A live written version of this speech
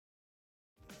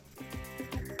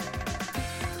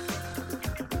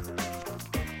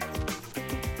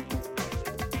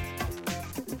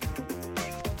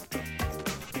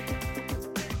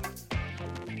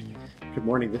Good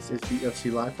morning. This is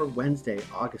BOC Live for Wednesday,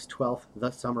 August 12th,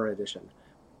 the summer edition.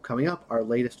 Coming up, our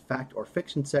latest fact or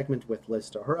fiction segment with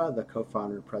Liz Tahura, the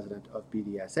co-founder and president of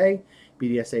BDSA.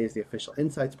 BDSA is the official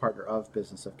insights partner of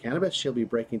Business of Cannabis. She'll be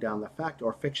breaking down the fact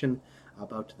or fiction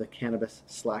about the cannabis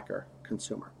slacker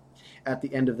consumer. At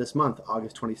the end of this month,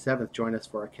 August 27th, join us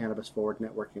for our Cannabis Forward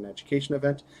networking and education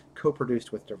event,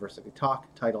 co-produced with Diversity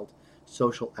Talk, titled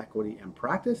Social Equity and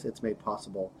Practice. It's made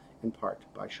possible in part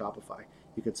by Shopify.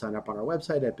 You can sign up on our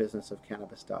website at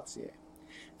businessofcannabis.ca.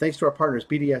 Thanks to our partners,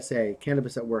 BDSA,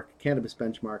 Cannabis at Work, Cannabis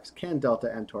Benchmarks,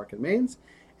 CanDelta, and Torque and Mains.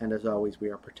 And as always, we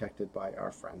are protected by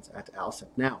our friends at Alsip.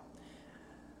 Now,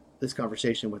 this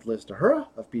conversation with Liz Tahura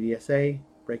of BDSA,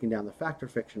 breaking down the fact or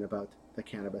fiction about the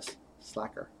cannabis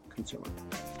slacker consumer.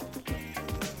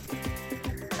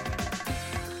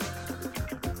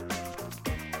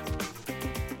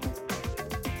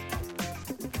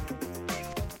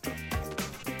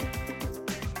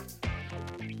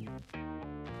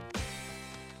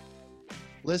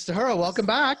 Liz Tahura, welcome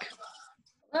back.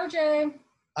 Hello, Jay.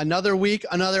 Another week,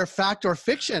 another fact or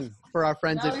fiction for our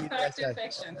friends Another at fact BDSA. or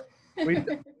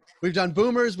fiction. We've done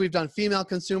boomers, we've done female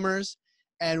consumers,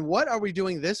 and what are we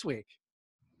doing this week?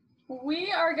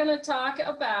 We are going to talk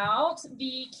about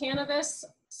the cannabis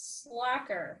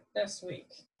slacker this week.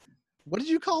 What did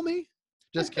you call me?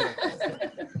 Just kidding.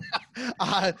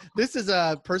 This is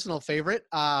a personal favorite,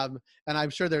 and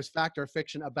I'm sure there's fact or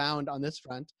fiction abound on this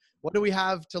front. What do we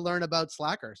have to learn about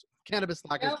slackers, cannabis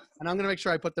slackers? Yep. And I'm going to make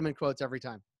sure I put them in quotes every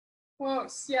time.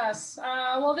 Quotes, yes.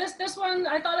 Well, this one,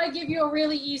 I thought I'd give you a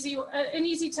really an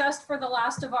easy test for the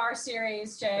last of our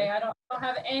series, Jay. I don't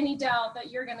have any doubt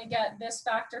that you're going to get this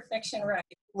fact or fiction right.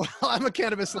 Well, I'm a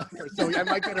cannabis slacker, so I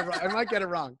might get it wrong. I might get it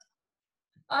wrong.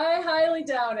 I highly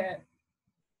doubt it.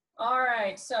 All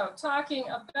right, so talking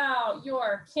about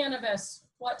your cannabis,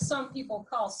 what some people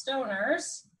call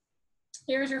stoners,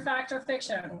 here's your fact or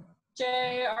fiction.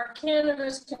 Jay, are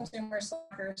cannabis consumer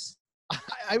slackers?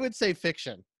 I would say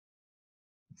fiction.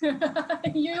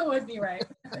 You would be right.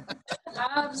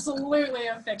 Absolutely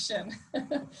a fiction.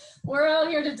 We're out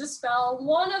here to dispel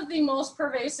one of the most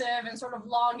pervasive and sort of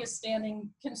longest standing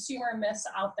consumer myths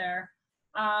out there.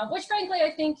 Which frankly,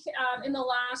 I think in the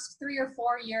last 3 or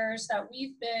 4 years that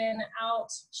we've been out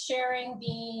sharing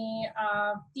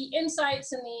the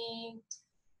insights and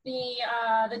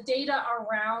the data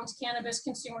around cannabis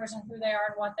consumers and who they are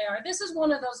and what they are. This is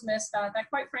one of those myths that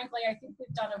quite frankly, I think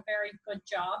we've done a very good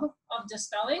job of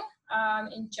dispelling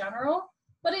in general,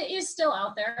 but it is still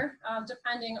out there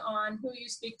depending on who you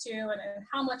speak to and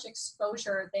how much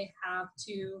exposure they have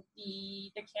to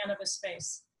the cannabis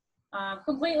space.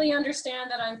 Completely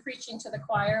understand that I'm preaching to the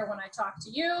choir when I talk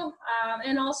to you.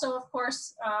 And also, of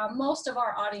course, most of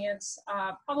our audience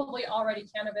probably already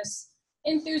cannabis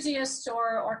enthusiasts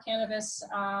or cannabis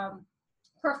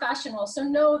professionals. So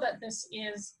know that this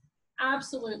is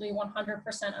absolutely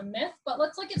 100% a myth. But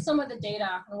let's look at some of the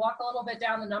data and walk a little bit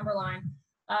down the number line.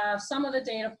 Some of the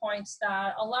data points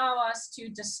that allow us to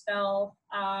dispel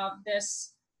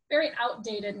this very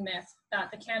outdated myth that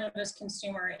the cannabis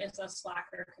consumer is a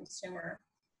slacker consumer.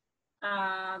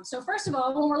 So first of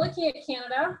all, when we're looking at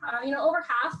Canada, over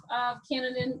half of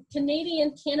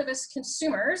Canadian cannabis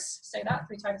consumers, say that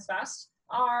 3 times fast,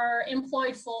 are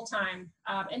employed full-time.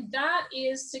 And that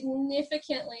is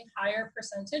significantly higher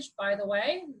percentage, by the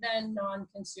way, than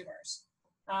non-consumers.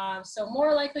 So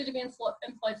more likely to be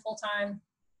employed full-time,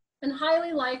 and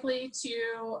highly likely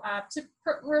to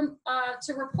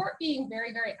report being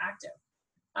very, very active.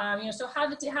 So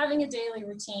having a daily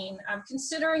routine,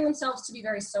 considering themselves to be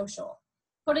very social,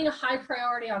 putting a high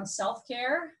priority on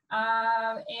self-care,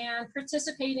 and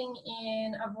participating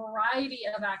in a variety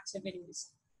of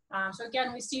activities. So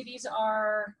again, we see these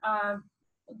are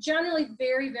generally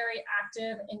very, very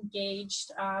active,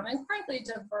 engaged, and frankly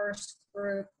diverse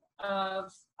group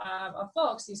of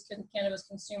folks, these cannabis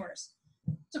consumers.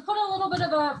 To put a little bit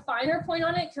of a finer point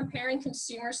on it, comparing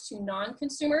consumers to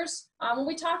non-consumers, when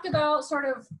we talk about sort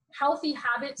of healthy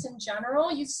habits in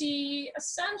general, you see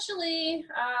essentially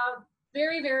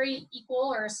very, very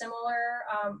equal or similar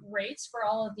rates for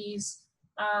all of these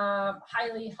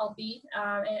highly healthy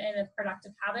and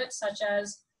productive habits, such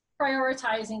as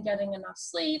prioritizing getting enough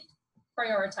sleep,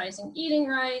 prioritizing eating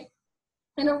right,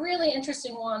 and a really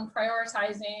interesting one,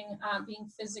 prioritizing being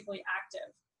physically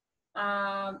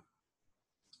active.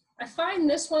 I find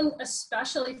this one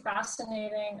especially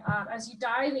fascinating as you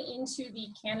dive into the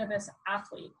cannabis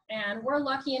athlete. And we're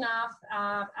lucky enough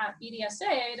at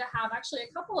BDSA to have actually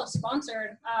a couple of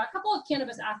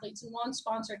cannabis athletes and one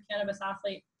sponsored cannabis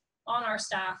athlete on our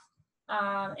staff.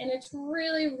 And it's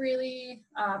really, really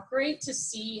great to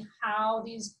see how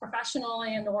these professional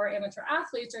and or amateur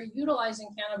athletes are utilizing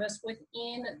cannabis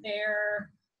within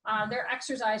their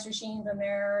exercise regimes and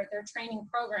their training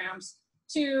programs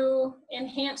to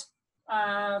enhance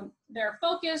their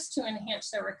focus, to enhance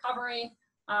their recovery,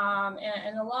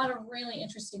 and a lot of really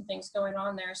interesting things going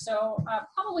on there. So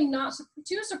probably not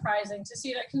too surprising to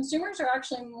see that consumers are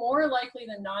actually more likely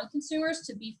than non-consumers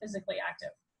to be physically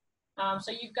active.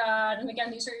 So you've got, and again,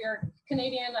 these are your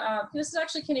Canadian, this is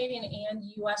actually Canadian and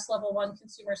US level 1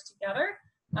 consumers together,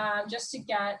 just to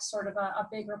get sort of a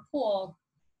bigger pool.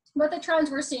 But the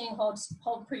trends we're seeing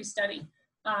hold pretty steady.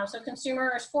 So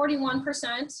consumers,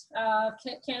 41% of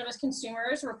cannabis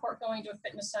consumers report going to a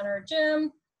fitness center or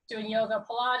gym, doing yoga,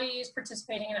 Pilates,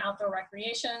 participating in outdoor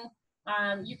recreation.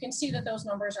 You can see that those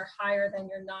numbers are higher than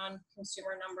your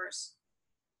non-consumer numbers.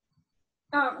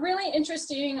 Really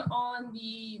interesting on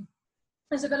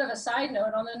as a bit of a side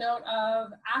note, on the note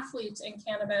of athletes in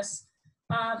cannabis.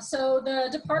 So the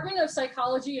Department of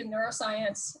Psychology and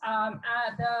Neuroscience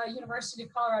at the University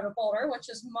of Colorado Boulder, which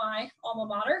is my alma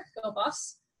mater, go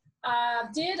Buffs,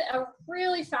 did a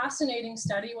really fascinating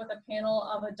study with a panel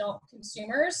of adult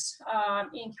consumers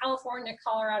in California,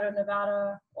 Colorado,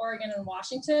 Nevada, Oregon, and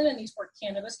Washington, and these were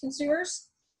cannabis consumers.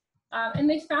 And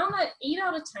they found that 8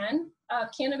 out of 10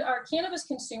 cannabis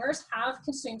consumers have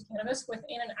consumed cannabis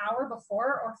within an hour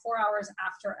before or 4 hours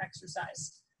after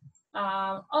exercise.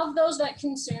 Of those that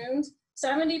consumed,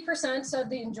 70% said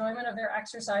the enjoyment of their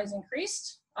exercise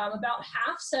increased. About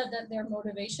half said that their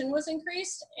motivation was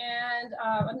increased, and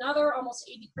another almost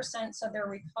 80% said their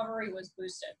recovery was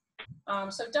boosted.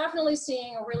 So definitely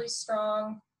seeing a really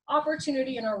strong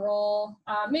opportunity and a role,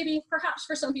 maybe perhaps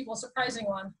for some people, surprising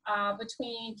one,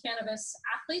 between cannabis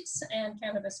athletes and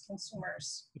cannabis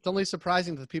consumers. It's only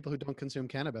surprising to the people who don't consume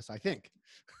cannabis, I think.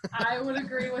 I would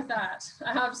agree with that,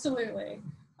 absolutely.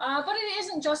 But it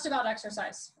isn't just about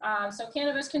exercise. So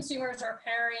cannabis consumers are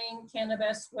pairing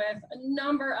cannabis with a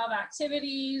number of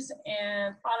activities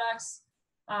and products.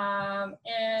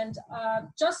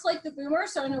 Just like the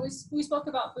boomers, so I know we spoke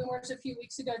about boomers a few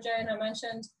weeks ago, Jay, and I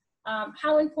mentioned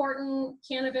how important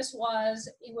cannabis was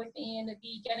within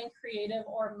the getting creative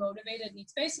or motivated need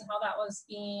space, and how that was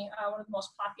being one of the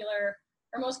most popular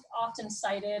or most often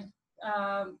cited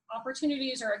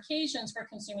opportunities or occasions for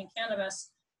consuming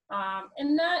cannabis.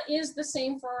 And that is the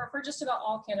same for just about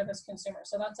all cannabis consumers.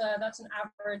 So that's an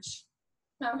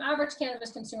average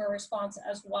cannabis consumer response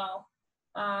as well.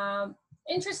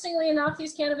 Interestingly enough,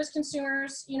 these cannabis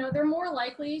consumers, they're more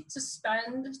likely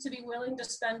to be willing to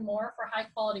spend more for high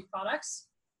quality products.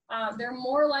 They're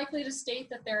more likely to state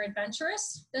that they're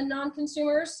adventurous than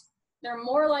non-consumers. They're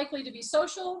more likely to be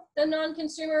social than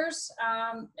non-consumers.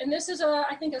 And this is,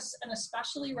 I think, an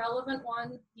especially relevant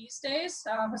one these days,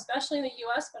 especially in the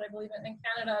US, but I believe in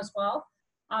Canada as well.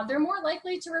 They're more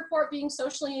likely to report being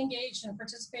socially engaged and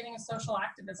participating in social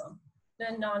activism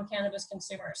than non-cannabis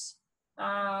consumers.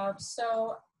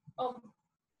 So a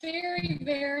very,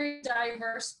 very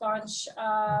diverse bunch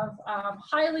of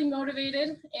highly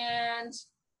motivated and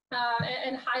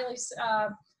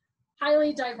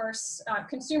highly diverse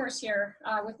consumers here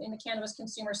within the cannabis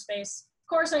consumer space. Of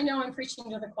course, I know I'm preaching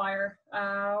to the choir.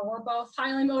 We're both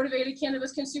highly motivated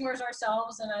cannabis consumers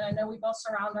ourselves, and I know we both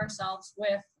surround ourselves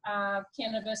with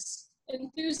cannabis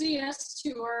enthusiasts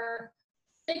who are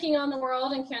taking on the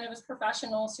world, and cannabis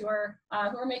professionals who are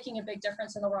making a big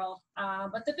difference in the world.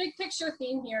 But the big picture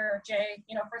theme here, Jay,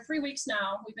 for 3 weeks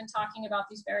now, we've been talking about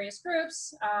these various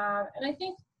groups, and I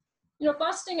think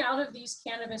busting out of these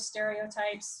cannabis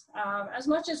stereotypes, as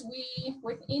much as we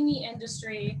within the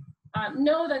industry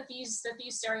know that these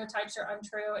stereotypes are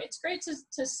untrue, it's great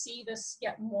to see this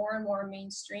get more and more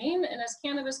mainstream. And as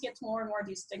cannabis gets more and more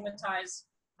destigmatized,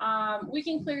 we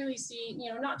can clearly see,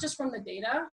 not just from the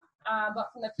data, but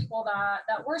from the people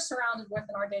that we're surrounded with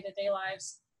in our day-to-day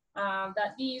lives,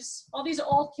 that all these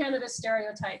old cannabis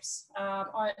stereotypes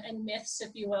and myths,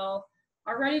 if you will,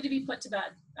 are ready to be put to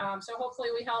bed. So hopefully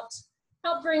we help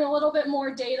bring a little bit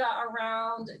more data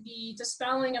around the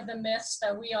dispelling of the myths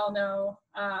that we all know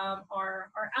are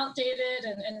outdated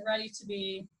and ready to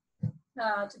be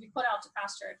put out to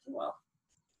pasture, if you will.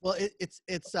 Well, it's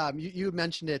you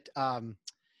mentioned it.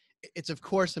 It's of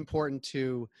course important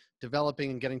to developing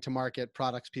and getting to market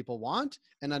products people want,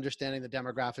 and understanding the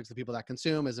demographics of people that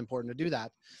consume is important to do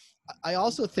that. I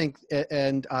also think,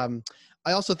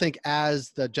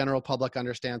 as the general public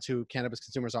understands who cannabis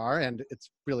consumers are, and it's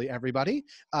really everybody,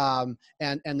 and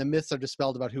the myths are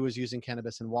dispelled about who is using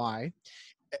cannabis and why,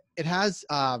 it has,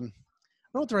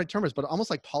 know what the right term is, but almost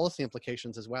like policy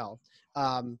implications as well.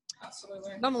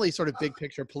 Absolutely. Not only sort of big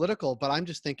picture political, but I'm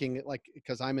just thinking, like,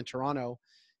 because I'm in Toronto,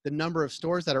 the number of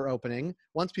stores that are opening,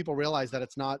 once people realize that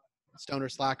it's not stoner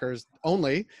slackers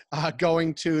only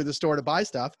going to the store to buy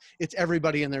stuff, it's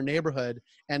everybody in their neighborhood.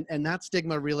 And that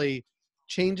stigma really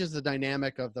changes the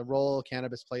dynamic of the role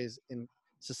cannabis plays in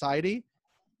society,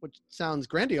 which sounds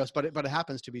grandiose, but it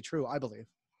happens to be true, I believe.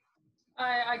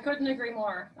 I couldn't agree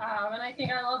more. And I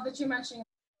think I love that you mentioned,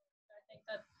 I think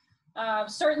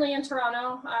that certainly in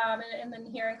Toronto and then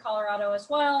here in Colorado as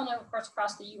well, and of course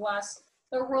across the US,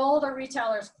 the role the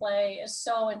retailers play is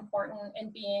so important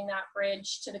in being that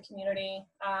bridge to the community,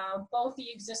 both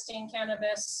the existing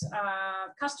cannabis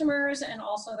customers and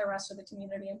also the rest of the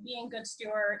community, and being good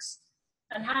stewards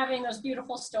and having those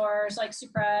beautiful stores like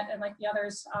Superette and like the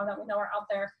others that we know are out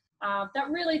there that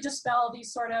really dispel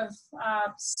these sort of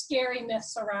scary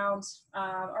myths around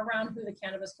who the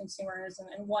cannabis consumer is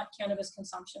and what cannabis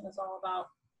consumption is all about.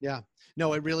 Yeah,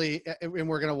 no, it really, and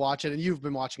we're going to watch it, and you've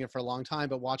been watching it for a long time,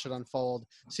 but watch it unfold,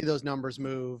 see those numbers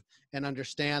move, and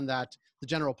understand that the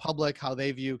general public, how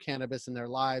they view cannabis in their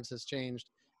lives has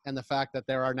changed, and the fact that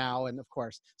there are now, and of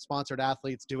course, sponsored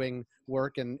athletes doing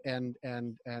work and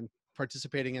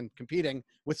participating and competing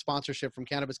with sponsorship from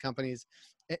cannabis companies.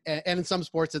 And in some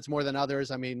sports, it's more than others.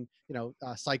 I mean,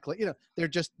 cycling,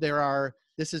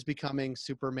 this is becoming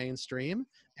super mainstream,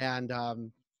 and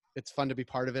it's fun to be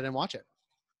part of it and watch it.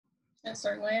 It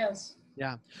certainly is.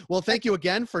 Yeah. Well, thank you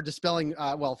again for dispelling,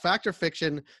 fact or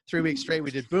fiction 3 weeks straight. We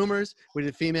did boomers, we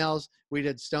did females, we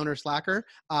did stoner slacker,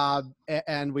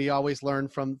 and we always learn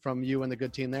from you and the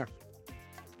good team there.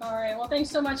 All right. Well, thanks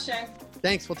so much, Shane.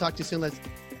 Thanks. We'll talk to you soon, Liz.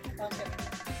 Okay.